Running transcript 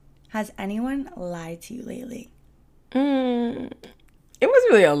Has anyone lied to you lately? It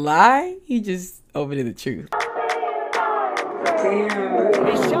wasn't really a lie. He just overdid the truth.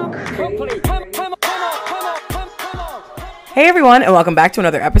 Hey everyone, and welcome back to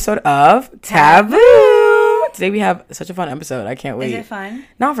another episode of Taboo. Today we have such a fun episode. I can't wait. Is it fun?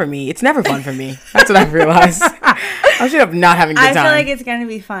 Not for me. It's never fun for me. That's what I've realized. I'm straight up not having a good time. I feel like it's going to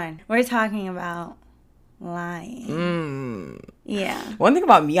be fun. We're talking about lying. Yeah. One thing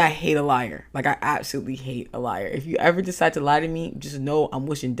about me, I hate a liar. Like, I absolutely hate a liar. If you ever decide to lie to me, just know I'm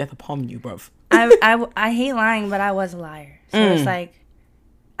wishing death upon you, bruv. I hate lying, but I was a liar. So it's like,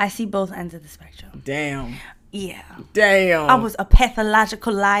 I see both ends of the spectrum. Damn. Yeah. Damn. I was a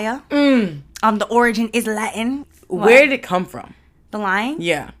pathological liar. The origin is Latin. What? Where did it come from? The lying?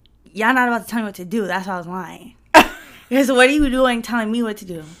 Yeah. Y'all not about to tell me what to do. That's why I was lying. Because what are you doing telling me what to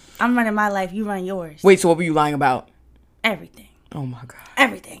do? I'm running my life. You run yours. Wait, so what were you lying about? Everything. Oh my God.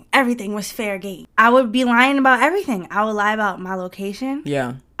 Everything. Everything was fair game. I would be lying about everything. I would lie about my location.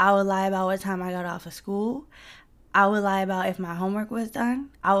 Yeah. I would lie about what time I got off of school. I would lie about if my homework was done.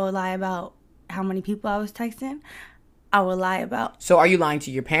 I would lie about how many people I was texting. I would lie about... So are you lying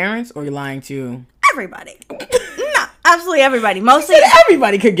to your parents or are you lying to... everybody. No, absolutely everybody. Mostly...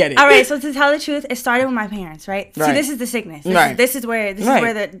 everybody could get it. All right, so to tell the truth, it started with my parents, right? Right. See, this is the sickness. Right. This is where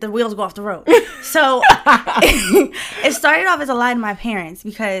the wheels go off the road. So it started off as a lie to my parents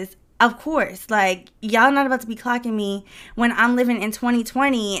because, of course, like, y'all not about to be clocking me when I'm living in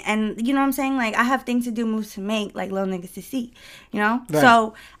 2020 and, you know what I'm saying? Like, I have things to do, moves to make, like, little niggas to see, you know? Right.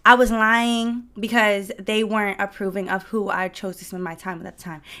 So I was lying because they weren't approving of who I chose to spend my time with at the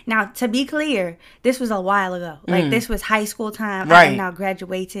time. Now, to be clear, this was a while ago. Like, this was high school time. Right. I have now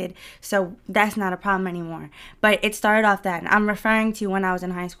graduated, so that's not a problem anymore. But it started off that. And I'm referring to when I was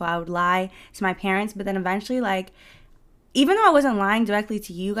in high school, I would lie to my parents, but then eventually, like, even though I wasn't lying directly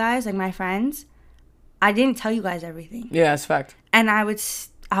to you guys, like my friends, I didn't tell you guys everything. Yeah, that's fact. And I would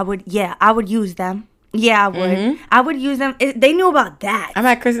use them. Yeah, I would. I would use them. They knew about that. I'm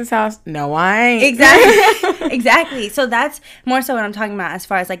at Chris's house. No, I ain't. Exactly. Exactly. So that's more so what I'm talking about as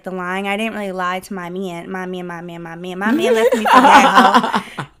far as like the lying. I didn't really lie to my man. My man left me for that.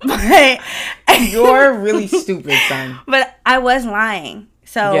 But You're really stupid, son. But I was lying.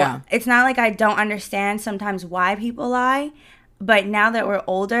 So Yeah. It's not like I don't understand sometimes why people lie. But now that we're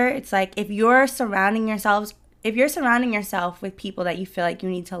older, it's like if you're surrounding yourself with people that you feel like you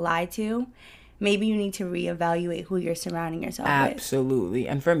need to lie to, maybe you need to reevaluate who you're surrounding yourself with. Absolutely.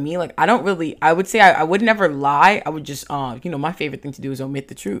 And for me, like, I would say I would never lie. I would just, my favorite thing to do is omit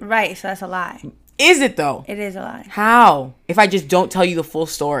the truth. Right. So that's a lie. Is it though? It is a lie. How? If I just don't tell you the full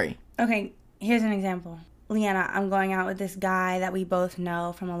story. Okay. Here's an example. Leanna, I'm going out with this guy that we both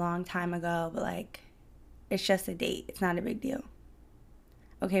know from a long time ago, but like, it's just a date. It's not a big deal.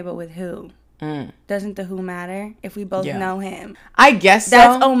 Okay, but with who? Doesn't the who matter if we both know him? I guess so.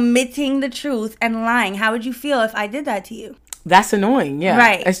 That's omitting the truth and lying. How would you feel if I did that to you? That's annoying, yeah.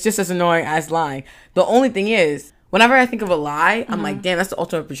 Right. It's just as annoying as lying. The only thing is, whenever I think of a lie, I'm like, damn, that's the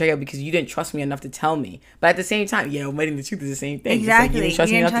ultimate betrayal because you didn't trust me enough to tell me. But at the same time, omitting the truth is the same thing. Exactly. It's like you didn't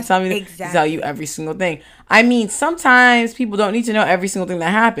trust me enough to tell me Exactly. to tell you every single thing. I mean, sometimes people don't need to know every single thing that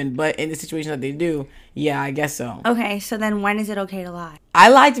happened, but in the situation that they do, yeah, I guess so. Okay, so then when is it okay to lie? I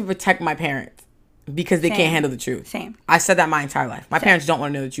lied to protect my parents because they Same. can't handle the truth. Same. I said that my entire life. My parents don't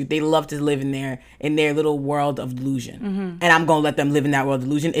want to know the truth. They love to live in their little world of delusion. And I'm going to let them live in that world of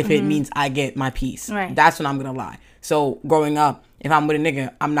delusion if it means I get my peace. Right. That's when I'm going to lie. So growing up, if I'm with a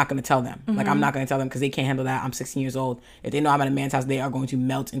nigga, I'm not going to tell them. Like, I'm not going to tell them because they can't handle that. I'm 16 years old. If they know I'm at a man's house, they are going to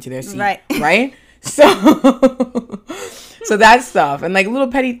melt into their seat. Right. Right? So that stuff. And like little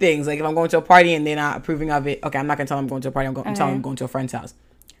petty things. Like if I'm going to a party and they're not approving of it, okay, I'm not going to tell them I'm going to a party. I'm telling them I'm going to a friend's house.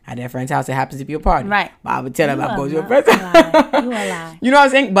 At their friend's house, it happens to be a party. Right. But I would tell them I'm going to a friend's house. You a lie. You know what I'm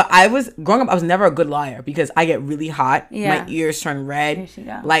saying? But growing up, I was never a good liar because I get really hot. Yeah. My ears turn red. Here she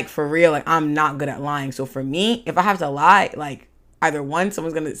go. Like, for real, like, I'm not good at lying. So for me, if I have to lie, like, either one,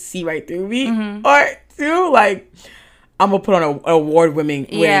 someone's going to see right through me, or two, like, I'm going to put on an award-winning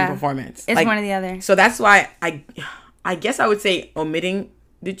performance. It's like, one or the other. So that's why I guess I would say omitting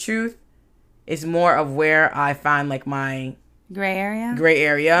the truth is more of where I find, like, my Gray area?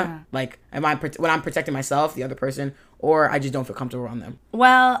 Yeah. Like, when I'm protecting myself, the other person, or I just don't feel comfortable around them.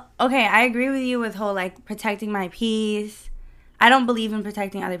 Well, okay, I agree with you with whole, like, protecting my peace. I don't believe in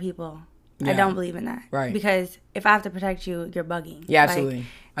protecting other people. Yeah. I don't believe in that. Right. Because if I have to protect you, you're bugging. Yeah, absolutely. Like,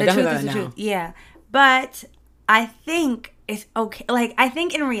 I the truth definitely is the know that now. truth. Yeah. But I think it's okay. Like, I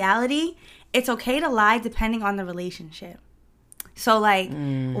think in reality, it's okay to lie depending on the relationship. So, like,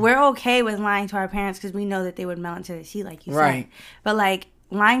 we're okay with lying to our parents because we know that they would melt into the sea, like you said. Right. But, like,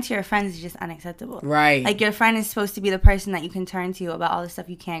 lying to your friends is just unacceptable. Right. Like, your friend is supposed to be the person that you can turn to about all the stuff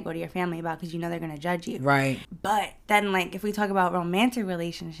you can't go to your family about because you know they're going to judge you. Right. But then, like, if we talk about romantic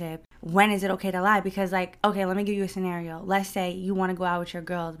relationship, when is it okay to lie? Because, like, okay, let me give you a scenario. Let's say you want to go out with your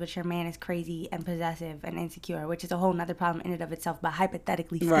girls, but your man is crazy and possessive and insecure, which is a whole nother problem in and of itself, but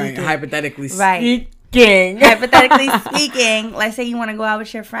hypothetically speaking. Right. Hypothetically Right. speaking. Hypothetically speaking, let's say you want to go out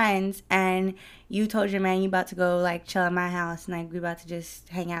with your friends and you told your man you about to go, like, chill at my house and, like, we about to just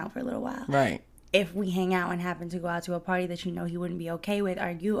hang out for a little while. Right. If we hang out and happen to go out to a party that you know he wouldn't be okay with,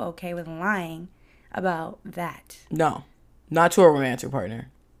 are you okay with lying about that? No. Not to a romantic partner.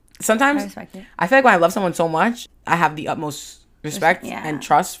 Sometimes I respect it. I feel like when I love someone so much, I have the utmost respect Yeah. and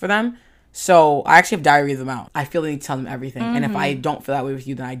trust for them. So I actually have diary them out. I feel the need to tell them everything. And if I don't feel that way with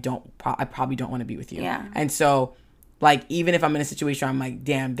you, then I probably don't want to be with you. Yeah. And so, like, even if I'm in a situation where I'm like,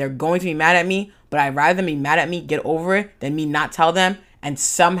 damn, they're going to be mad at me, but I'd rather them be mad at me, get over it, than me not tell them. And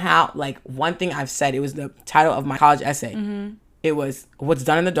somehow, like, one thing I've said, it was the title of my college essay. It was, what's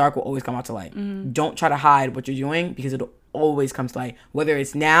done in the dark will always come out to light. Don't try to hide what you're doing because it'll always come to light. Whether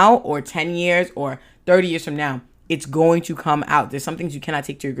it's now or 10 years or 30 years from now, it's going to come out. There's some things you cannot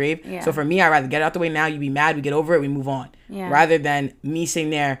take to your grave. Yeah. So for me, I'd rather get it out the way now. You be mad, we get over it, we move on. Yeah. Rather than me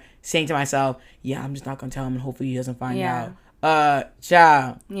sitting there saying to myself, yeah, I'm just not going to tell him and hopefully he doesn't find out.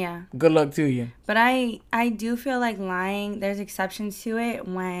 Child. Yeah. Good luck to you. But I do feel like lying, there's exceptions to it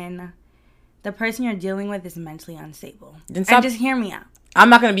when the person you're dealing with is mentally unstable. Then stop. And just hear me out. I'm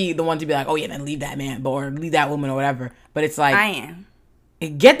not going to be the one to be like, oh yeah, then leave that man or leave that woman or whatever. But it's like, I am.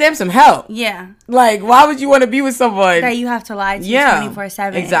 get them some help. Yeah. Like, why would you want to be with someone that you have to lie to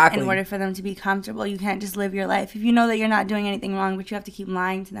 24/7 exactly. in order for them to be comfortable? You can't just live your life. If you know that you're not doing anything wrong, but you have to keep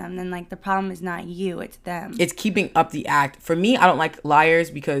lying to them, then, like, the problem is not you, it's them. It's keeping up the act. For me, I don't like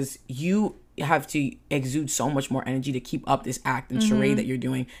liars because you have to exude so much more energy to keep up this act and charade that you're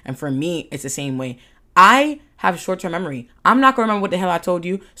doing. And for me, it's the same way. I have short-term memory. I'm not going to remember what the hell I told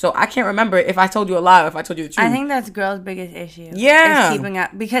you. So I can't remember if I told you a lie or if I told you the truth. I think that's girls' biggest issue. Yeah. Is keeping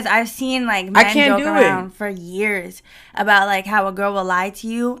up. Because I've seen, like, men joke around for years about, like, how a girl will lie to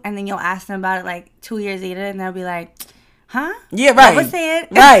you and then you'll ask them about it, like, 2 years later and they'll be like, huh? Yeah, right. What was said?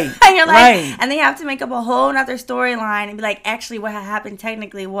 Right. And you're like, right. And they have to make up a whole nother storyline and be like, actually, what had happened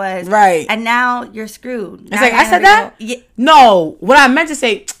technically was. Right. And now you're screwed. It's like, I said that? Yeah. No. What I meant to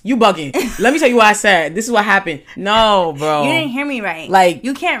say, you bugging. Let me tell you what I said. This is what happened. No, bro. You didn't hear me right. Like,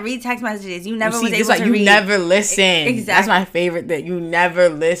 you can't read text messages. You never was able like, to you read. You never listen. Exactly. That's my favorite thing. You never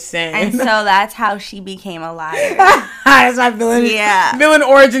listen. And so that's how she became a liar. That's my villain. Yeah. Villain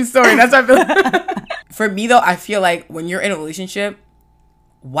origin story. That's my villain. For me, though, I feel like when you're in a relationship,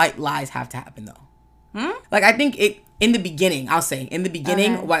 white lies have to happen, though. Like, I think in the beginning, I'll say, in the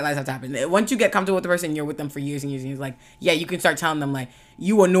beginning, white lies have to happen. Once you get comfortable with the person, you're with them for years and years and years, like, yeah, you can start telling them, like,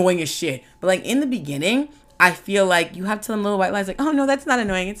 you annoying as shit. But, like, in the beginning, I feel like you have to tell them little white lies, like, oh, no, that's not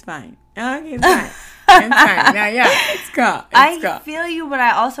annoying. It's fine. Okay, it's fine. It's fine. Now, yeah, it's cool. I feel you, but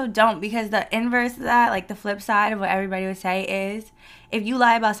I also don't, because the inverse of that, like, the flip side of what everybody would say is, if you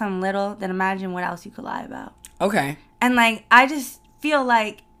lie about something little, then imagine what else you could lie about. Okay. And, like, I just feel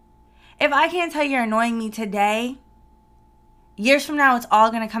like if I can't tell you're annoying me today, years from now, it's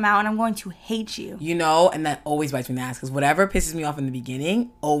all going to come out and I'm going to hate you. You know, and that always bites me in the ass because whatever pisses me off in the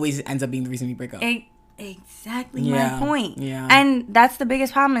beginning always ends up being the reason we break up. Exactly my point. Yeah. And that's the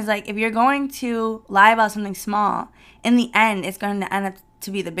biggest problem is, like, if you're going to lie about something small, in the end, it's going to end up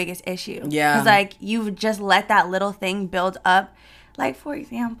to be the biggest issue. Yeah. Because, like, you've just let that little thing build up. Like, for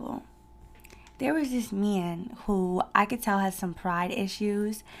example, there was this man who I could tell has some pride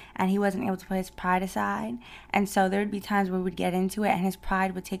issues, and he wasn't able to put his pride aside. And so there would be times where we would get into it, and his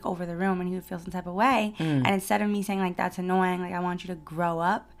pride would take over the room, and he would feel some type of way. And instead of me saying, like, that's annoying, like, I want you to grow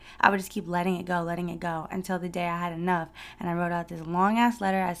up, I would just keep letting it go, until the day I had enough. And I wrote out this long-ass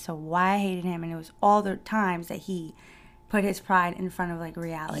letter as to why I hated him, and it was all the times that he put his pride in front of, like,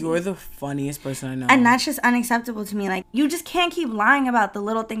 reality. You're the funniest person I know. And that's just unacceptable to me. Like, you just can't keep lying about the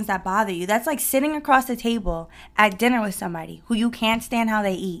little things that bother you. That's like sitting across the table at dinner with somebody who you can't stand how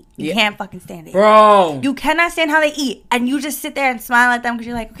they eat. You can't fucking stand it. Bro. You cannot stand how they eat. And you just sit there and smile at them because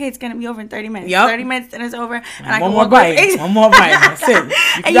you're like, okay, it's going to be over in 30 minutes. Yep. 30 minutes, dinner's over. And I one can more walk bite. away. One more bite. That's it.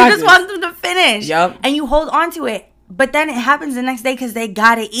 And you just want them to finish. Yep. And you hold on to it. But then it happens the next day because they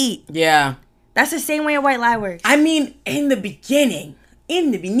got to eat. Yeah. That's the same way a white lie works. I mean, in the beginning,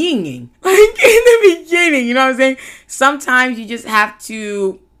 you know what I'm saying? Sometimes you just have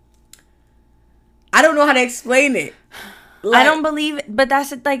to, I don't know how to explain it. Like, I don't believe it, but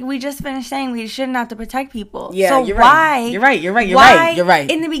that's it. Like, we just finished saying we shouldn't have to protect people. Yeah, so you're why? Right. You're right. You're right.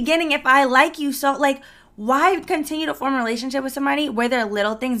 In the beginning, if I like you so, like, why continue to form a relationship with somebody where their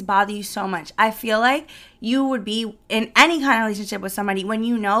little things bother you so much? I feel like you would be in any kind of relationship with somebody when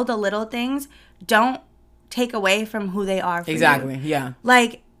you know the little things don't take away from who they are for Exactly. you. Yeah.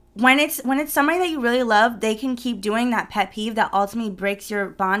 Like, when it's somebody that you really love, they can keep doing that pet peeve that ultimately breaks your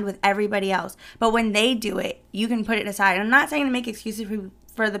bond with everybody else. But when they do it, you can put it aside. I'm not saying to make excuses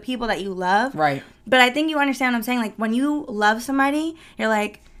for the people that you love. Right. But I think you understand what I'm saying. Like, when you love somebody, you're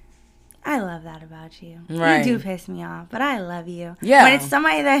like, I love that about you. Right. You do piss me off, but I love you. Yeah. When it's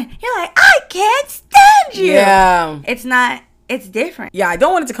somebody that you're like, I can't stand you. Yeah. It's not. It's different. Yeah, I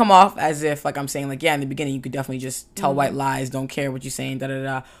don't want it to come off as if, like I'm saying, like, yeah, in the beginning, you could definitely just tell white lies, don't care what you're saying,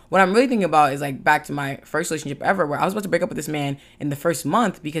 da-da-da. What I'm really thinking about is, like, back to my first relationship ever, where I was about to break up with this man in the first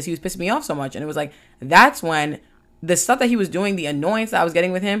month because he was pissing me off so much. And it was like, that's when the stuff that he was doing, the annoyance that I was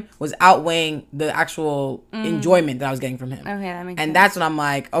getting with him was outweighing the actual enjoyment that I was getting from him. Okay, that makes sense. And that's when I'm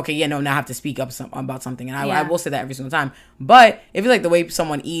like, okay, yeah, no, now I have to speak up about something. And I will say that every single time. But if it's like the way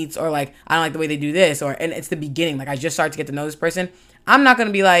someone eats, or like, I don't like the way they do this, and it's the beginning, like I just started to get to know this person, I'm not going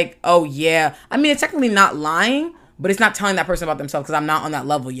to be like, oh yeah. I mean, it's technically not lying, but it's not telling that person about themselves because I'm not on that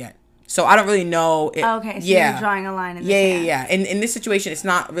level yet. So I don't really know. Okay, so you're drawing a line in the sand. Yeah. And in this situation, it's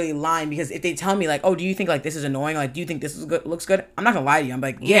not really lying, because if they tell me like, oh, do you think like this is annoying? Like, do you think this is good, looks good? I'm not gonna lie to you. I'm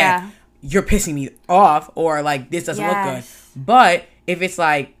like, yeah. You're pissing me off, or like this doesn't look good. But if it's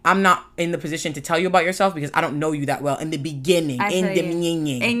like, I'm not in the position to tell you about yourself because I don't know you that well in the beginning. Right. Okay,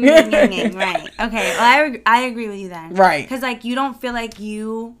 well, I agree with you then. Right. Because like, you don't feel like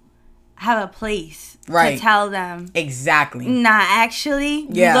you have a place to tell them. Exactly. Nah, actually,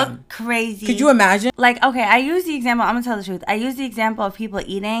 you look crazy. Could you imagine? Like, okay, I use the example, I'm gonna tell the truth. I use the example of people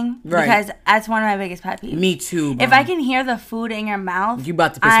eating because that's one of my biggest pet peeves. Me too, bro. If I can hear the food in your mouth, you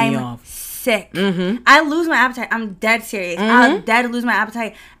about to piss me off. Sick. I lose my appetite. I'm dead serious. I'll dead lose my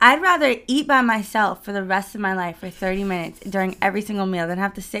appetite. I'd rather eat by myself for the rest of my life for 30 minutes during every single meal than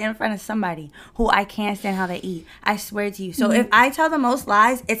have to sit in front of somebody who I can't stand how they eat. I swear to you. So if I tell the most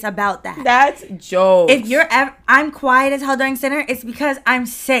lies, it's about that. That's jokes. If I'm quiet as hell during dinner, it's because I'm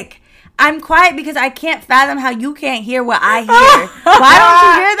sick. I'm quiet because I can't fathom how you can't hear what I hear. Why don't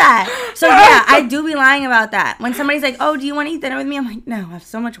you hear that? So yeah, I do be lying about that. When somebody's like, oh, do you want to eat dinner with me? I'm like, no, I have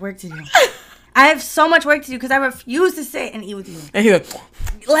so much work to do. I have so much work to do because I refuse to sit and eat with you. And he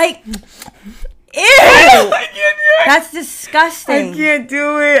like, ew. That's disgusting. I can't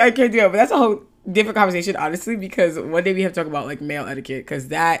do it. But that's a whole different conversation, honestly, because one day we have to talk about like male etiquette, because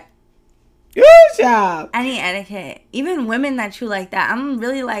that... Good job. Any etiquette. Even women that chew like that, I'm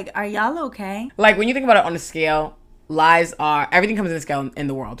really like, are y'all okay? Like, when you think about it on a scale, lies are... Everything comes in a scale in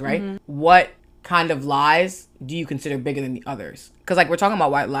the world, right? What kind of lies do you consider bigger than the others? Because, like, we're talking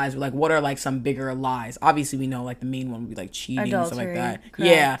about white lies, but, like, what are, like, some bigger lies? Obviously, we know, like, the main one would be, like, cheating and stuff like that. Correct.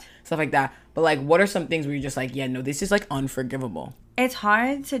 Yeah, stuff like that. But, like, what are some things where you're just like, yeah, no, this is, like, unforgivable? It's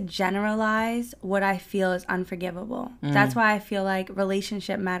hard to generalize what I feel is unforgivable. That's why I feel like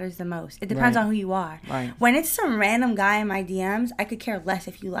relationship matters the most. It depends on who you are. Right. When it's some random guy in my DMs, I could care less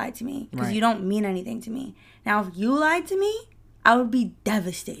if you lied to me because you don't mean anything to me. Now, if you lied to me, I would be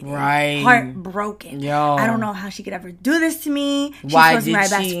devastated. Right. Heartbroken. Yo. I don't know how she could ever do this to me. She's Why supposed to be my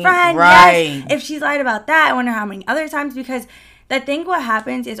best she? friend. Right. Yes. If she's lied about that, I wonder how many other times, because I think what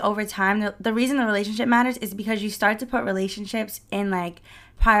happens is over time, the reason the relationship matters is because you start to put relationships in like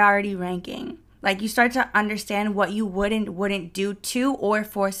priority ranking. Like, you start to understand what you wouldn't do to or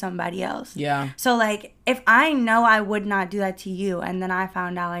for somebody else. Yeah. So like, if I know I would not do that to you, and then I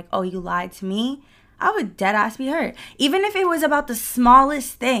found out like, oh, you lied to me, I would dead ass be hurt. Even if it was about the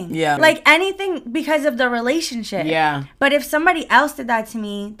smallest thing. Yeah. Like, anything because of the relationship. Yeah. But if somebody else did that to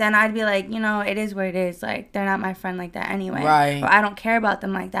me, then I'd be like, you know, it is what it is. Like, they're not my friend like that anyway. Right. Or I don't care about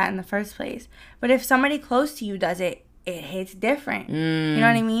them like that in the first place. But if somebody close to you does it, it hits different. You know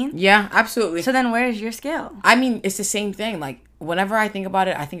what I mean? Yeah, absolutely. So then where's your skill? I mean, it's the same thing. Like, whenever I think about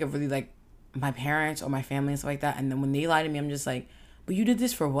it, I think of really like my parents or my family and stuff like that. And then when they lie to me, I'm just like, but you did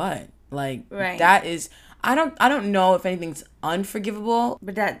this for what? Like, that is... I don't know if anything's unforgivable.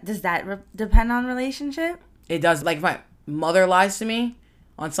 But does that depend on relationship? It does. Like, if my mother lies to me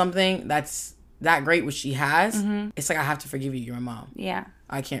on something that's that great, which she has, it's like, I have to forgive you. You're my mom. Yeah.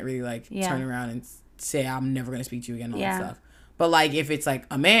 I can't really, like, turn around and say I'm never going to speak to you again and all that stuff. But, like, if it's, like,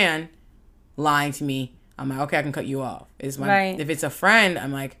 a man lying to me, I'm like, okay, I can cut you off. If it's a friend,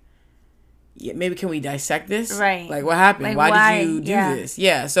 I'm like, yeah, maybe can we dissect this? Right. Like, what happened? Like, why did you do this?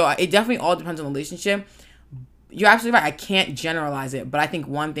 Yeah. So it definitely all depends on the relationship. You're absolutely right. I can't generalize it, but I think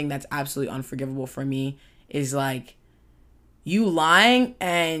one thing that's absolutely unforgivable for me is like you lying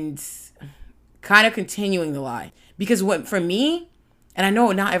and kind of continuing the lie. Because for me, and I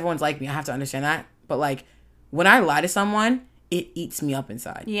know not everyone's like me, I have to understand that, but like when I lie to someone, it eats me up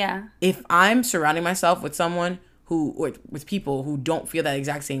inside. Yeah. If I'm surrounding myself with someone or with people who don't feel that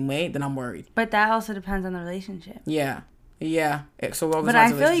exact same way, then I'm worried. But that also depends on the relationship. Yeah. So but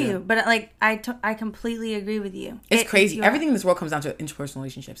I feel you. But like I completely agree with you. It's crazy. Everything in this world comes down to interpersonal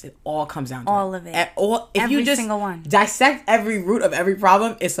relationships. It all comes down to all of it. If every you just single one. Dissect every root of every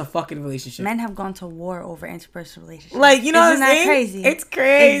problem, it's a fucking relationship. Men have gone to war over interpersonal relationships. Like, you know, isn't that crazy? It's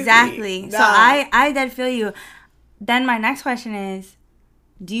crazy. Exactly. No. So I did feel you. Then my next question is,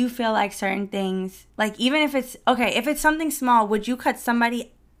 do you feel like certain things, like even if it's something small, would you cut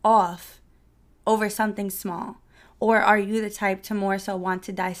somebody off over something small? Or are you the type to more so want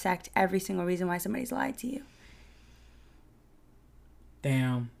to dissect every single reason why somebody's lied to you?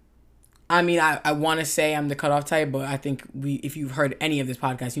 Damn. I mean, I want to say I'm the cutoff type, but I think if you've heard any of this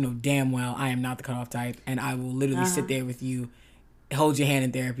podcast, you know damn well I am not the cutoff type. And I will literally sit there with you, hold your hand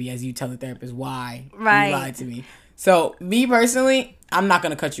in therapy as you tell the therapist why you lied to me. So me personally, I'm not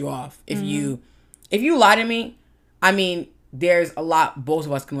going to cut you off. If you lie to me, I mean, there's a lot both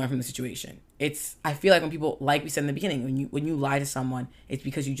of us can learn from the situation. I feel like when people, like we said in the beginning, when you lie to someone, it's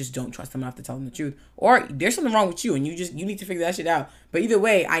because you just don't trust them enough to tell them the truth. Or there's something wrong with you and you need to figure that shit out. But either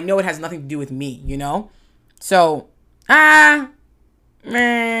way, I know it has nothing to do with me, you know? So, How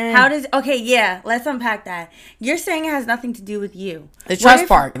does, let's unpack that. You're saying it has nothing to do with you. The trust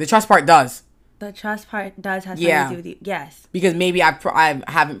part does. The trust part does have something to do with you. Yes. Because maybe I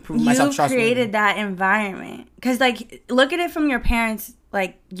haven't proven myself trustworthy. You created that environment. Because, like, look at it from your parents,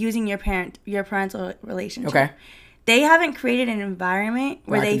 like, using your parental relationship. Okay. They haven't created an environment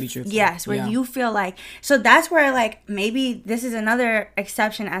where you feel like... So that's where, like, maybe this is another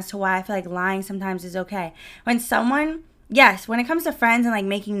exception as to why I feel like lying sometimes is okay. When someone... Yes, when it comes to friends and, like,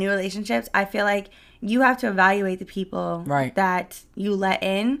 making new relationships, I feel like you have to evaluate the people that you let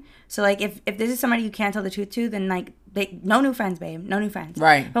in. So, like, if this is somebody you can't tell the truth to, then, like, no new friends, babe. No new friends.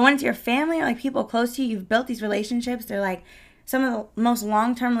 Right. But when it's your family or, like, people close to you, you've built these relationships. They're, like, some of the most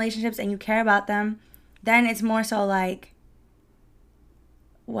long-term relationships and you care about them. Then it's more so, like,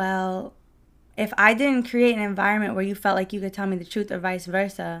 well, if I didn't create an environment where you felt like you could tell me the truth or vice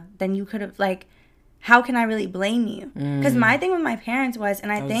versa, then you could have, like... How can I really blame you? Because my thing with my parents was,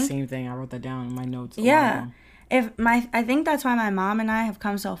 and I think the same thing. I wrote that down in my notes. Yeah, I think that's why my mom and I have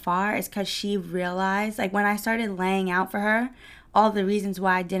come so far is because she realized, like, when I started laying out for her all the reasons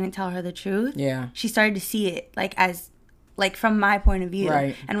why I didn't tell her the truth. Yeah, she started to see it like from my point of view,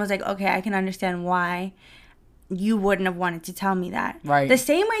 and was like, okay, I can understand why you wouldn't have wanted to tell me that. Right. The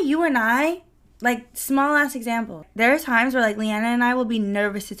same way you and I. Like, small ass example. There are times where, like, Leanna and I will be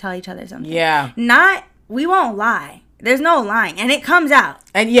nervous to tell each other something. Yeah. We won't lie. There's no lying. And it comes out.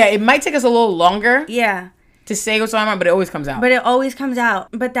 And yeah, it might take us a little longer. Yeah. To say what's on my mind, but it always comes out.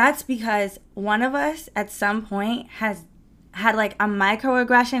 But that's because one of us at some point has had, like, a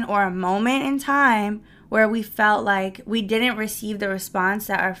microaggression or a moment in time where we felt like we didn't receive the response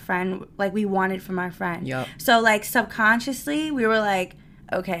that our friend, like, we wanted from our friend. Yep. So, like, subconsciously, we were like,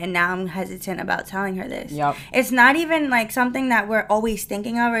 okay, and now I'm hesitant about telling her this. Yep. It's not even, like, something that we're always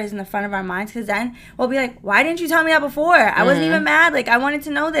thinking of or is in the front of our minds, because then we'll be like, why didn't you tell me that before? I wasn't even mad. Like, I wanted to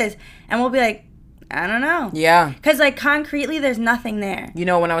know this. And we'll be like, I don't know. Yeah. Because, like, concretely, there's nothing there. You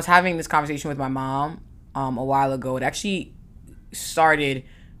know, when I was having this conversation with my mom a while ago, it actually started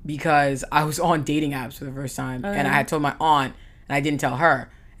because I was on dating apps for the first time. Okay. And I had told my aunt, and I didn't tell her.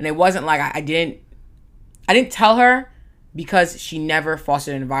 And it wasn't like I didn't tell her, because she never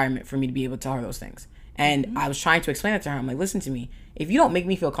fostered an environment for me to be able to tell her those things. And I was trying to explain it to her. I'm like, listen to me. If you don't make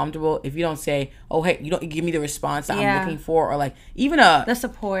me feel comfortable, if you don't say, oh, hey, you don't give me the response that I'm looking for, or, like, even the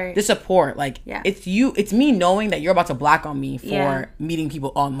support, like, it's me knowing that you're about to black on me for meeting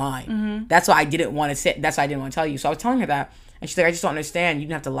people online. That's why I didn't want to say, that's why I didn't want to tell you. So I was telling her that, and she's like, I just don't understand. You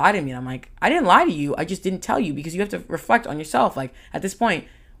didn't have to lie to me. And I'm like, I didn't lie to you. I just didn't tell you, because you have to reflect on yourself. Like, at this point,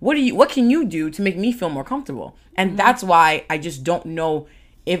 what can you do to make me feel more comfortable? And that's why I just don't know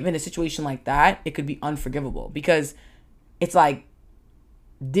if in a situation like that, it could be unforgivable, because it's like,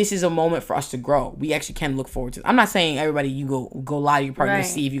 this is a moment for us to grow. We actually can look forward to it. I'm not saying everybody, you go lie to your partner to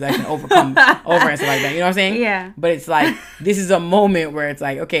see if you guys can overcome over and stuff like that. You know what I'm saying? Yeah. But it's like, this is a moment where it's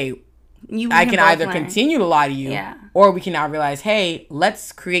like, okay, I can either continue to lie to you, or we can now realize, hey,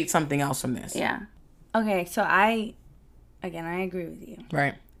 let's create something else from this. Yeah. Okay, so I agree with you.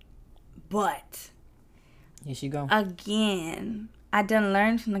 Right. But here she go. Again, I done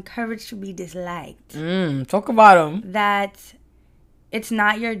learned from the courage to be disliked. Talk about them. That it's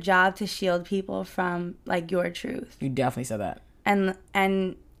not your job to shield people from, like, your truth. You definitely said that.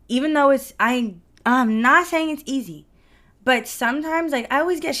 And even though I'm not saying it's easy, But sometimes, like, I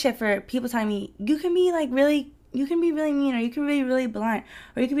always get shit for people telling me, you can be really mean, or you can be really blunt,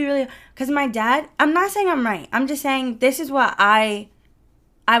 or you can be really, because my dad, I'm not saying I'm right. I'm just saying this is what I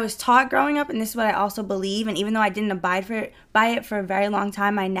was taught growing up, and this is what I also believe. And even though I didn't abide by it for a very long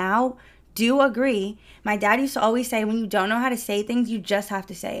time, I now do agree. My dad used to always say, when you don't know how to say things, you just have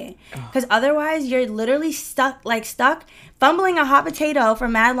to say it. Because otherwise, you're literally stuck, fumbling a hot potato for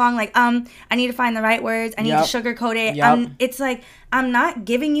mad long, like, I need to find the right words. I need to sugarcoat it. It's like, I'm not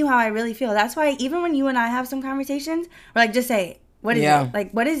giving you how I really feel. That's why even when you and I have some conversations, we're like, just say it. What is it?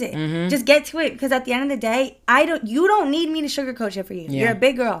 Like, what is it? Mm-hmm. Just get to it. Because at the end of the day, you don't need me to sugarcoat it for you. Yeah. You're a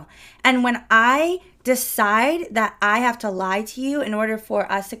big girl. And when I decide that I have to lie to you in order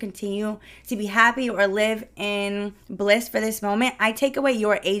for us to continue to be happy or live in bliss for this moment, I take away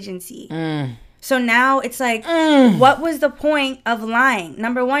your agency. So now it's like, what was the point of lying?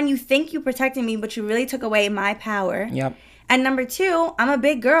 Number one, you think you protected me, but you really took away my power. Yep. And number two, I'm a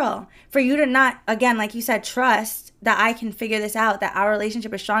big girl. For you to not, again, like you said, trust that I can figure this out, that our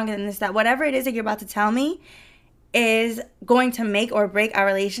relationship is stronger than this, that whatever it is that you're about to tell me is going to make or break our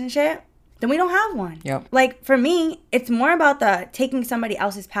relationship, then we don't have one. Yep. Like, for me, it's more about the taking somebody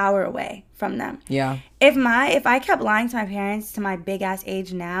else's power away from them. Yeah. If I kept lying to my parents to my big ass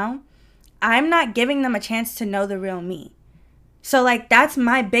age now, I'm not giving them a chance to know the real me. So, like, that's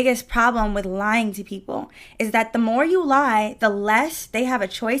my biggest problem with lying to people, is that the more you lie, the less they have a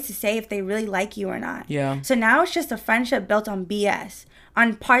choice to say if they really like you or not. Yeah. So now it's just a friendship built on BS,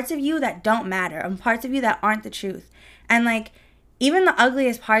 on parts of you that don't matter, on parts of you that aren't the truth. And, like, even the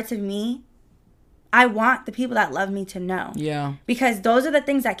ugliest parts of me, I want the people that love me to know. Yeah. Because those are the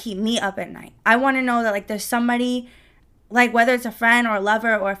things that keep me up at night. I want to know that, like, there's somebody, like, whether it's a friend or a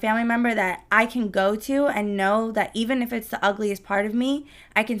lover or a family member, that I can go to and know that even if it's the ugliest part of me,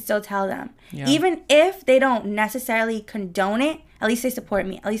 I can still tell them. Yeah. Even if they don't necessarily condone it, at least they support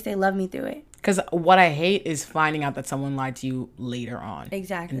me. At least they love me through it. Because what I hate is finding out that someone lied to you later on.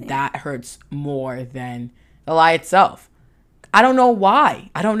 Exactly. And that hurts more than the lie itself. I don't know why.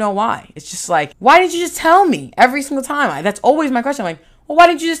 It's just like, why didn't you just tell me every single time? That's always my question. I'm like, well, why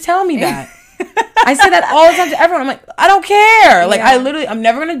didn't you just tell me that? I say that all the time to everyone. I'm like, I don't care. Like, I'm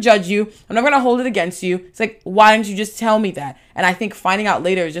never going to judge you. I'm never going to hold it against you. It's like, why didn't you just tell me that? And I think finding out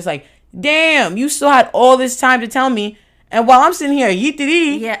later is just like, damn, you still had all this time to tell me. And while I'm sitting here, I'm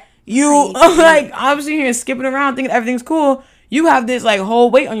sitting here skipping around thinking everything's cool. You have this, like,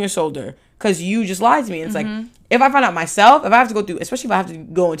 whole weight on your shoulder because you just lied to me. And it's like, if I find out myself, if I have to go through, especially if I have to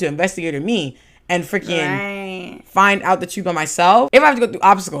go into investigator me and freaking find out the truth by myself, if I have to go through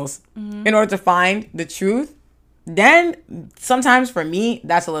obstacles in order to find the truth, then sometimes for me,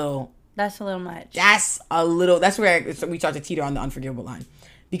 that's a little much. That's where we start to teeter on the unforgivable line.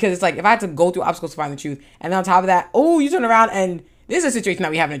 Because it's like, if I had to go through obstacles to find the truth, and then on top of that, you turn around and this is a situation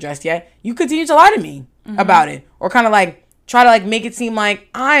that we haven't addressed yet, you continue to lie to me about it. Or kind of like, try to like make it seem like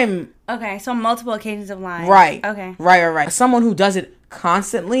I'm... Okay, so multiple occasions of lying. Right. Okay. Right. Someone who does it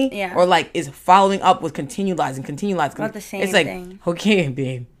constantly, or like is following up with continued lies. About the same it's like, thing. Okay,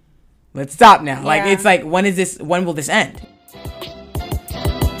 babe, let's stop now. Yeah. Like, it's like, when will this end?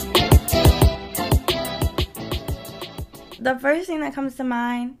 The first thing that comes to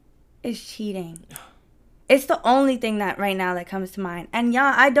mind is cheating. It's the only thing that right now that comes to mind. And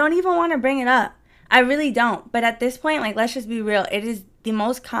yeah, I don't even want to bring it up. I really don't. But at this point, like, let's just be real. It is the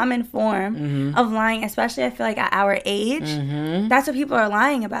most common form of lying, especially I feel like at our age. That's what people are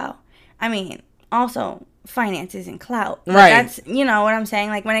lying about. I mean, also finances and clout. Right. That's, you know what I'm saying?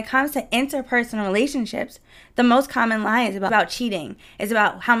 Like, when it comes to interpersonal relationships, the most common lie is about cheating. It's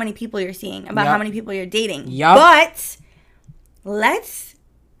about how many people you're seeing, about how many people you're dating. But let's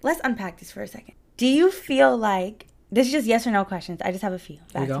unpack this for a second. Do you feel like, this is just yes or no questions. I just have a few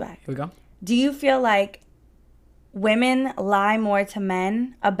back to back. Here we go. Do you feel like women lie more to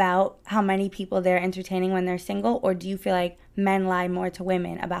men about how many people they're entertaining when they're single? Or do you feel like men lie more to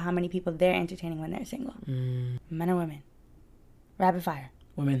women about how many people they're entertaining when they're single? Men or women? Rapid fire.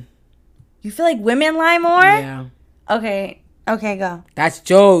 Women. You feel like women lie more? Yeah. Okay, go. That's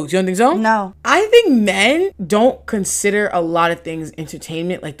jokes. You don't think so? No. I think men don't consider a lot of things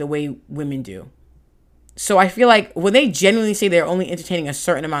entertainment like the way women do. So I feel like when they genuinely say they're only entertaining a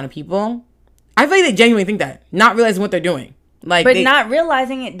certain amount of people, I feel like they genuinely think that, not realizing what they're doing. Like, but not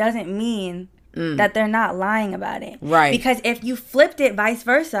realizing it doesn't mean that they're not lying about it. Right. Because if you flipped it vice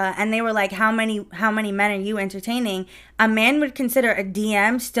versa and they were like, how many men are you entertaining? A man would consider a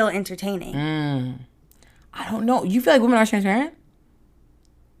DM still entertaining. I don't know. You feel like women are transparent?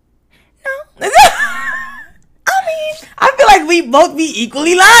 No. I mean, I feel like we both be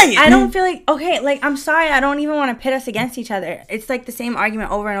equally lying. I don't feel like, okay, like, I'm sorry, I don't even want to pit us against each other. It's like the same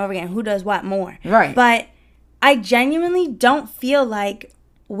argument over and over again. Who does what more? Right. But I genuinely don't feel like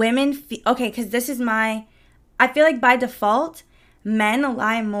women, okay, because this is I feel like by default, men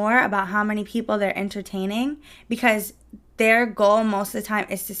lie more about how many people they're entertaining because their goal most of the time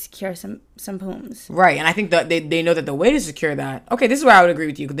is to secure some pooms. Right, and I think that they know that the way to secure that, okay, this is where I would agree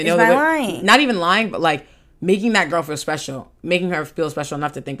with you. Because they know that lying. Not even lying, but like making that girl feel special, making her feel special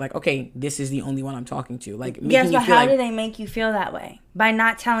enough to think like, okay, this is the only one I'm talking to. Like, making yes, you but feel how like, do they make you feel that way? By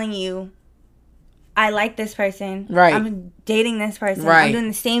not telling you, I like this person. Right. I'm dating this person. Right. I'm doing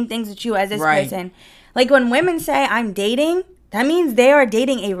the same things with you as this Right. person. Like when women say I'm dating, that means they are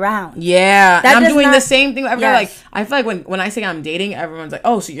dating around. yeah, That and I'm does doing not- the same thing. Yes. I feel like when I say I'm dating, everyone's like,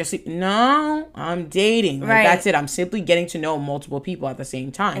 oh, so you're sleeping? No, I'm dating. Like, Right. that's it. I'm simply getting to know multiple people at the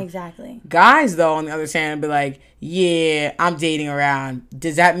same time. Exactly. Guys, though, on the other hand, be like, yeah, I'm dating around. What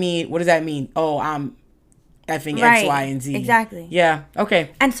does that mean? Oh, I'm effing X, Right. Y, and Z. Exactly. Yeah.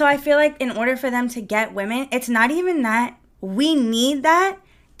 Okay. And so I feel like in order for them to get women, it's not even that we need that.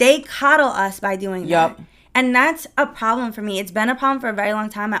 They coddle us by doing Yup. that. And that's a problem for me. It's been a problem for a very long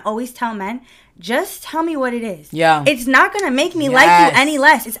time. I always tell men, just tell me what it is. Yeah. It's not going to make me like Yes. you any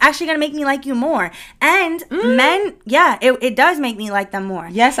less. It's actually going to make me like you more. And men, yeah, it does make me like them more.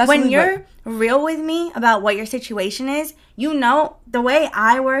 Yes, absolutely. When you're real with me about what your situation is, you know, the way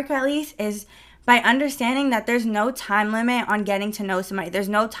I work at least is by understanding that there's no time limit on getting to know somebody. There's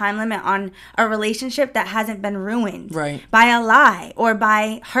no time limit on a relationship that hasn't been ruined Right. by a lie or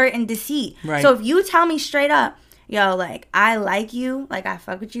by hurt and deceit. Right. So if you tell me straight up, yo, like, I like you, like, I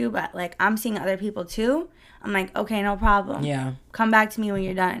fuck with you, but, like, I'm seeing other people too, I'm like, okay, no problem. Yeah. Come back to me when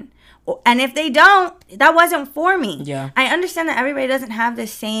you're done. And if they don't, that wasn't for me. Yeah. I understand that everybody doesn't have the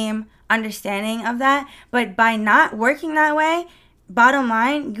same understanding of that, but by not working that way, bottom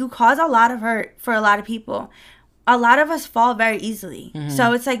line, you cause a lot of hurt for a lot of people. A lot of us fall very easily. Mm-hmm.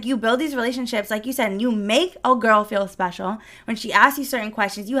 So it's like you build these relationships, like you said, and you make a girl feel special. When she asks you certain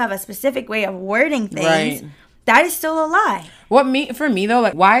questions, you have a specific way of wording things. Right. That is still a lie. For me though,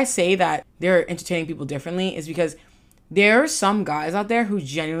 like why I say that they're entertaining people differently is because there are some guys out there who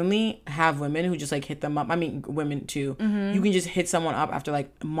genuinely have women who just like hit them up. I mean, women too. Mm-hmm. You can just hit someone up after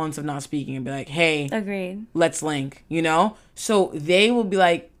like months of not speaking and be like, hey, Agreed. let's link, you know? So they will be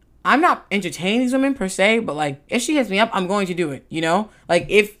like, I'm not entertaining these women per se, but like if she hits me up, I'm going to do it, you know? Like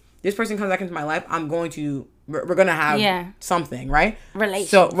if this person comes back into my life, we're going to have something, right?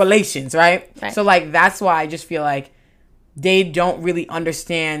 Relations, right? So like that's why I just feel like they don't really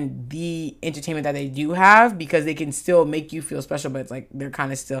understand the entertainment that they do have because they can still make you feel special, but it's like they're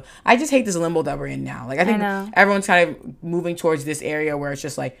kind of still. I just hate this limbo that we're in now. Like I think everyone's kind of moving towards this area where it's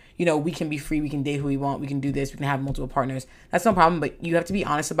just like, you know, we can be free, we can date who we want, we can do this, we can have multiple partners. That's no problem, but you have to be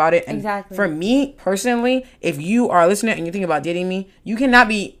honest about it. And exactly. For me personally, if you are a listener and you think about dating me, you cannot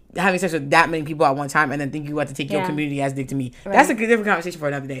be having sex with that many people at one time and then think you have to take your community as dick to me. Right. That's a different conversation for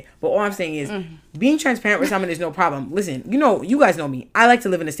another day. But all I'm saying is being transparent with someone is no problem. Listen, you guys know me. I like to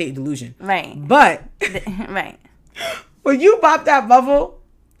live in a state of delusion. Right. But right. When you pop that bubble,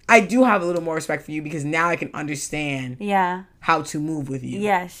 I do have a little more respect for you because now I can understand how to move with you.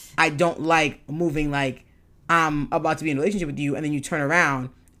 Yes. I don't like moving like I'm about to be in a relationship with you and then you turn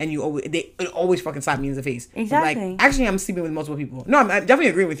around and it always fucking slap me in the face. Exactly. Like, actually, I'm sleeping with multiple people. No, I'm definitely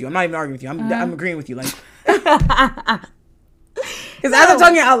agreeing with you. I'm not even arguing with you. I'm agreeing with you. Like, because as I'm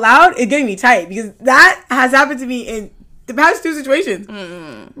talking out loud, it's getting me tight because that has happened to me in the past 2 situations.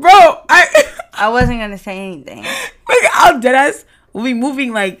 Bro, I wasn't gonna say anything. Like, I'll deadass will be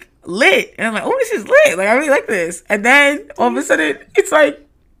moving like lit, and I'm like, oh, this is lit. Like, I really like this. And then all of a sudden, it's like,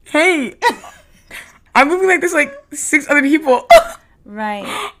 hey, I'm moving like this, like 6 other people.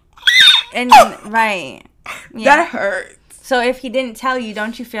 Right. And right. Yeah. That hurts. So if he didn't tell you,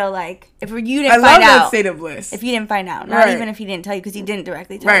 don't you feel like if you didn't find out? I love that state of bliss. If you didn't find out, not even if he didn't tell you, because he didn't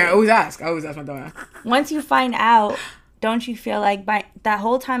directly tell you. Right. I always ask my dumb. Once you find out, don't you feel like by that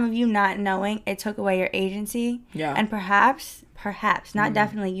whole time of you not knowing, it took away your agency? Yeah. And perhaps, not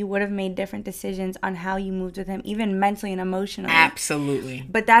definitely, you would have made different decisions on how you moved with him, even mentally and emotionally. Absolutely.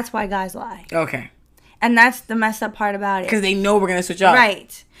 But that's why guys lie. Okay. And that's the messed up part about it. Because they know we're going to switch up.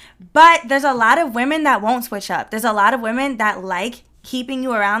 Right. But there's a lot of women that won't switch up. There's a lot of women that like keeping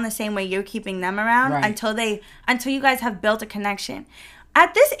you around the same way you're keeping them around until you guys have built a connection.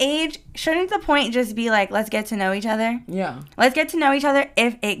 At this age, shouldn't the point just be like, let's get to know each other? Yeah. Let's get to know each other.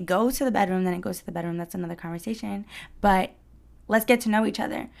 If it goes to the bedroom, then it goes to the bedroom. That's another conversation. But let's get to know each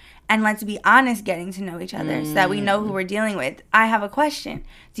other. And let's be honest getting to know each other so that we know who we're dealing with. I have a question.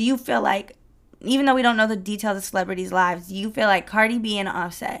 Do you feel like even though we don't know the details of celebrities' lives, do you feel like Cardi B and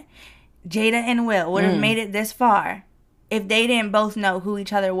Offset, Jada and Will would have made it this far if they didn't both know who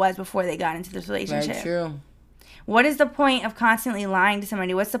each other was before they got into this relationship? Very true. What is the point of constantly lying to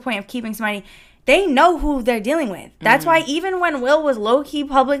somebody? What's the point of keeping somebody? They know who they're dealing with. That's why even when Will was low-key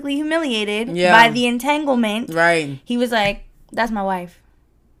publicly humiliated by the entanglement, he was like, that's my wife.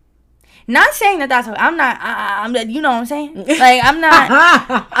 Not saying that that's, I'm you know what I'm saying? Like, I'm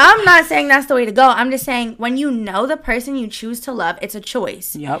not saying that's the way to go. I'm just saying when you know the person you choose to love, it's a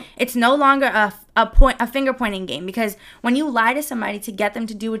choice. Yep. It's no longer a finger pointing game, because when you lie to somebody to get them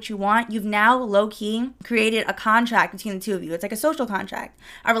to do what you want, you've now low key created a contract between the two of you. It's like a social contract,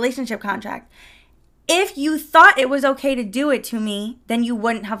 a relationship contract. If you thought it was okay to do it to me, then you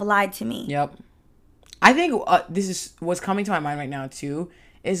wouldn't have lied to me. Yep. I think this is what's coming to my mind right now too.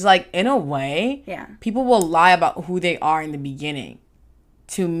 Is like, in a way, people will lie about who they are in the beginning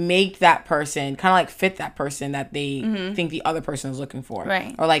to make that person kind of like fit that person that they think the other person is looking for.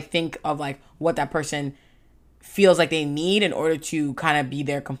 Right. Or like think of like what that person feels like they need in order to kind of be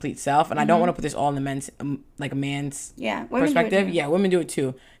their complete self. And I don't want to put this all in the men's, like a man's perspective. Yeah, women do it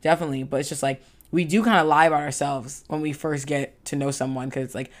too. Definitely. But it's just like, we do kind of lie about ourselves when we first get to know someone, because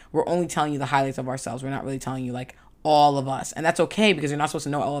it's like, we're only telling you the highlights of ourselves. We're not really telling you like all of us, and that's okay, because you're not supposed to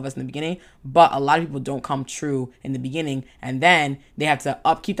know all of us in the beginning. But a lot of people don't come true in the beginning, and then they have to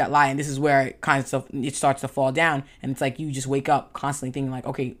upkeep that lie, and this is where it kind of stuff, it starts to fall down, and it's like you just wake up constantly thinking like,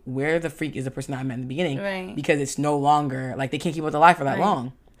 okay, where the freak is the person that I met in the beginning? Right. Because it's no longer like they can't keep up the lie for that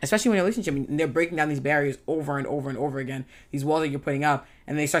long, especially when you're in a relationship and they're breaking down these barriers over and over and over again, these walls that you're putting up,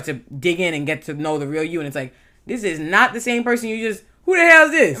 and they start to dig in and get to know the real you, and it's like, this is not the same person. You just, who the hell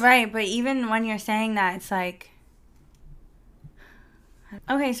is this? Right. But even when you're saying that, it's like,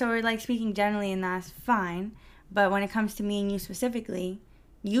 okay, so we're like speaking generally, and that's fine. But when it comes to me and you specifically,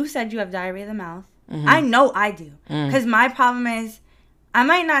 you said you have diarrhea of the mouth. I know I do. Because my problem is, I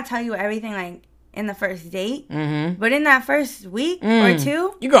might not tell you everything like in the first date, but in that first week or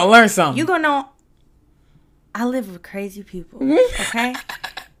two, you're going to learn something. You're going to know I live with crazy people, okay?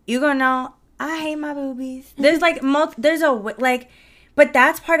 You're going to know I hate my boobies. There's like, but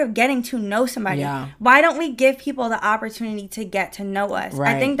that's part of getting to know somebody. Yeah. Why don't we give people the opportunity to get to know us?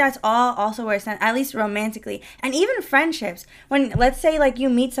 Right. I think that's all also where it's at least romantically. And even friendships. When, let's say, like, you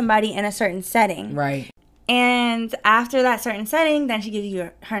meet somebody in a certain setting. Right. And after that certain setting, then she gives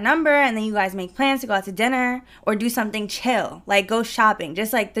you her number, and then you guys make plans to go out to dinner or do something chill. Like, go shopping.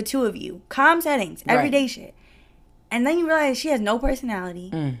 Just, like, the two of you. Calm settings. Everyday shit. And then you realize she has no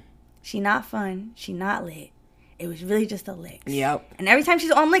personality. She not fun. She not lit. It was really just the licks. Yep. And every time she's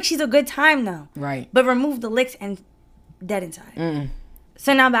on licks, she's a good time, though. Right. But remove the licks and dead inside.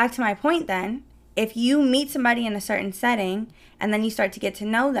 So now back to my point then. If you meet somebody in a certain setting and then you start to get to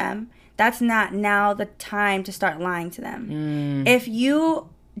know them, that's not now the time to start lying to them. If you,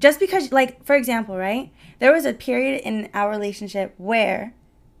 just because, like, for example, right? There was a period in our relationship where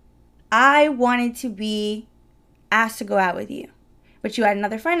I wanted to be asked to go out with you. But you had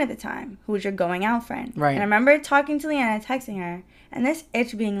another friend at the time who was your going out friend. Right. And I remember talking to Leanna, texting her, and this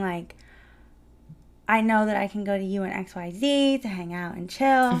itch being like, I know that I can go to you and XYZ to hang out and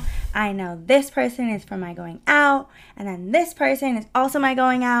chill. I know this person is for my going out, and then this person is also my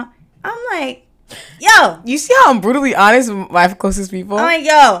going out. I'm like, yo. You see how I'm brutally honest with my closest people? I'm like,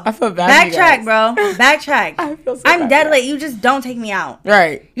 yo. I feel bad. Backtrack, bro. Backtrack. I feel so I'm bad dead late. You just don't take me out.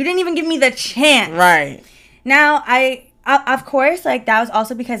 Right. You didn't even give me the chance. Right. Now, of course, like, that was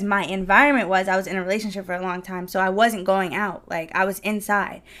also because my environment was, I was in a relationship for a long time, so I wasn't going out. Like, I was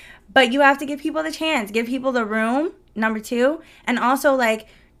inside. But you have to give people the chance. Give people the room, number two. And also, like,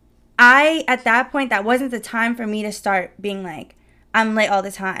 at that point, that wasn't the time for me to start being like, I'm late all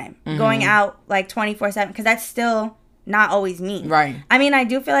the time. Going out, like, 24/7. Because that's still not always me. Right. I mean, I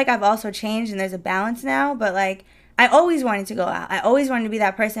do feel like I've also changed and there's a balance now. But, like, I always wanted to go out. I always wanted to be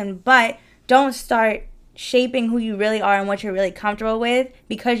that person. But don't start shaping who you really are and what you're really comfortable with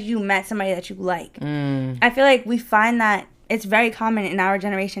because you met somebody that you like. I feel like we find that it's very common in our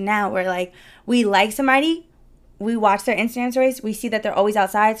generation now where, like, we like somebody, we watch their Instagram stories, we see that they're always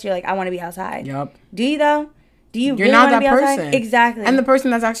outside, so you're like, I want to be outside. Yep. Do you, though? Do you You're really not want to be that outside? person. Exactly. And the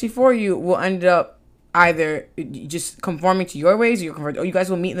person that's actually for you will end up either just conforming to your ways, or you guys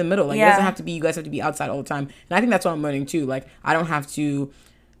will meet in the middle. Like, it doesn't have to be, you guys have to be outside all the time. And I think that's what I'm learning, too. Like, I don't have to,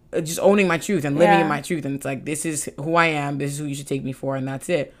 just owning my truth and living in my truth. And it's like, this is who I am. This is who you should take me for. And that's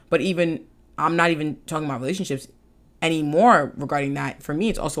it. But even, I'm not even talking about relationships anymore regarding that. For me,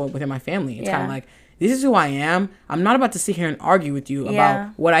 it's also within my family. It's kind of like, this is who I am. I'm not about to sit here and argue with you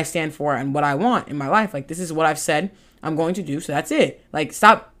about what I stand for and what I want in my life. Like, this is what I've said I'm going to do. So that's it. Like,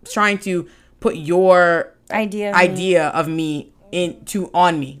 stop trying to put your idea of me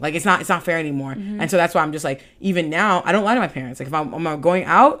on me. Like it's not fair anymore. And so that's why I'm just like, even now I don't lie to my parents. Like if I'm going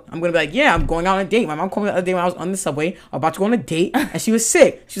out, I'm gonna be like, yeah, I'm going out on a date. My mom called me the other day when I was on the subway about to go on a date, and she was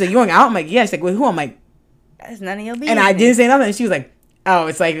sick. She's like, you going out? I'm like, yeah. She's like, with who? I'm like, that's none of your business. And I didn't say nothing, and she was like, oh,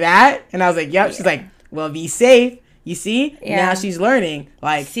 it's like that. And I was like, yep. She's like, well, be safe. You see? Now she's learning,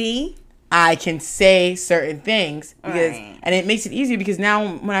 like, see, I can say certain things because and it makes it easier because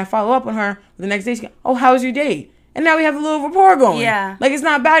now when I follow up on her the next day, she goes, oh, how was your date? And now we have a little rapport going. Yeah. Like, it's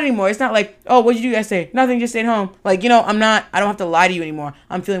not bad anymore. It's not like, oh, what'd you do yesterday? Nothing, just stayed home. Like, I don't have to lie to you anymore.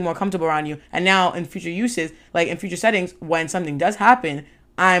 I'm feeling more comfortable around you. And now in future uses, like in future settings, when something does happen,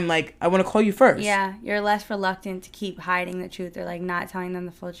 I'm like, I want to call you first. Yeah. You're less reluctant to keep hiding the truth or like not telling them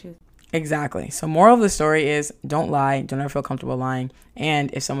the full truth. Exactly. So moral of the story is don't lie. Don't ever feel comfortable lying. And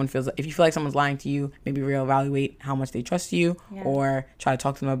if you feel like someone's lying to you, maybe reevaluate how much they trust you or try to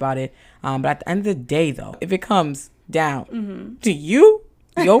talk to them about it. But at the end of the day, though, if it comes down to you,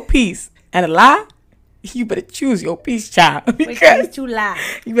 your peace, and a lie, you better choose your peace, child. Because to lie.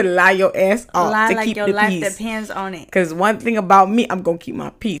 You better lie your ass off lie to like keep your the life peace. depends on it. Because one thing about me, I'm going to keep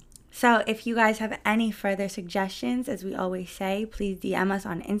my peace. So if you guys have any further suggestions, as we always say, please DM us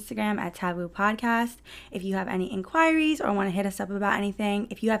on Instagram at Taboo Podcast. If you have any inquiries or want to hit us up about anything,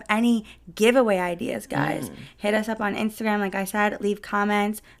 if you have any giveaway ideas, guys, hit us up on Instagram. Like I said, leave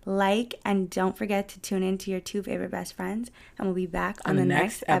comments, and don't forget to tune in to your 2 favorite best friends. And we'll be back on the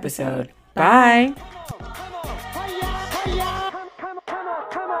next episode. Bye.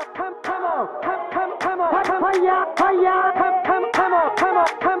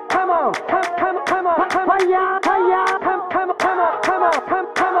 Come on.